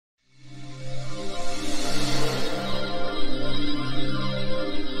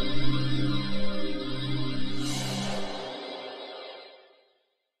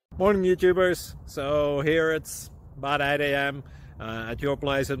Morning YouTubers. So here it's about 8 a.m. At your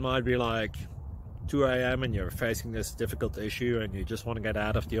place it might be like 2 a.m. and you're facing this difficult issue and you just want to get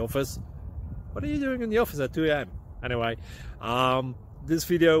out of the office. What are you doing in the office at 2 a.m.? Anyway, this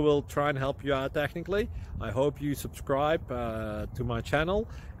video will try and help you out technically. I hope you subscribe to my channel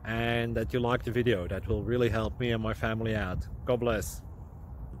and that you like the video. That will really help me and my family out. God bless.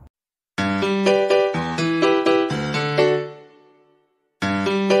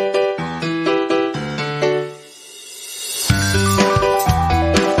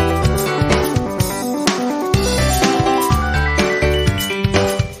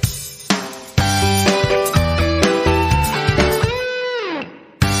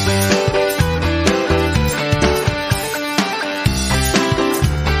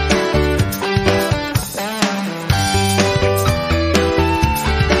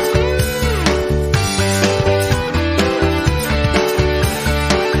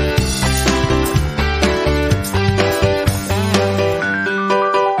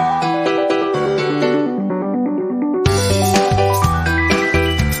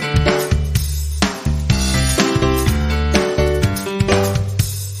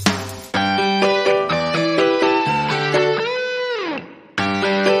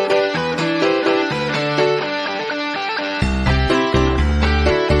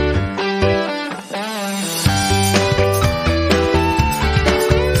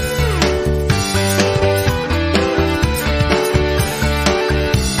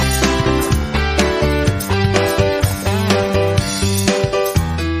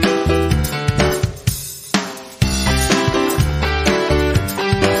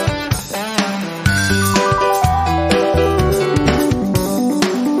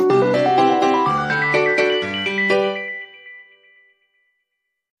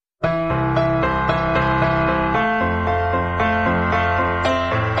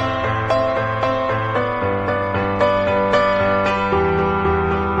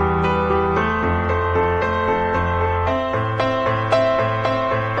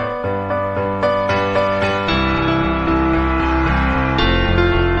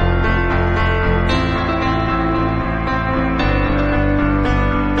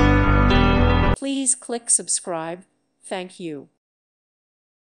 Please click subscribe. Thank you.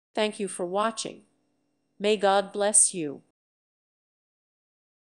 Thank you for watching. May God bless you.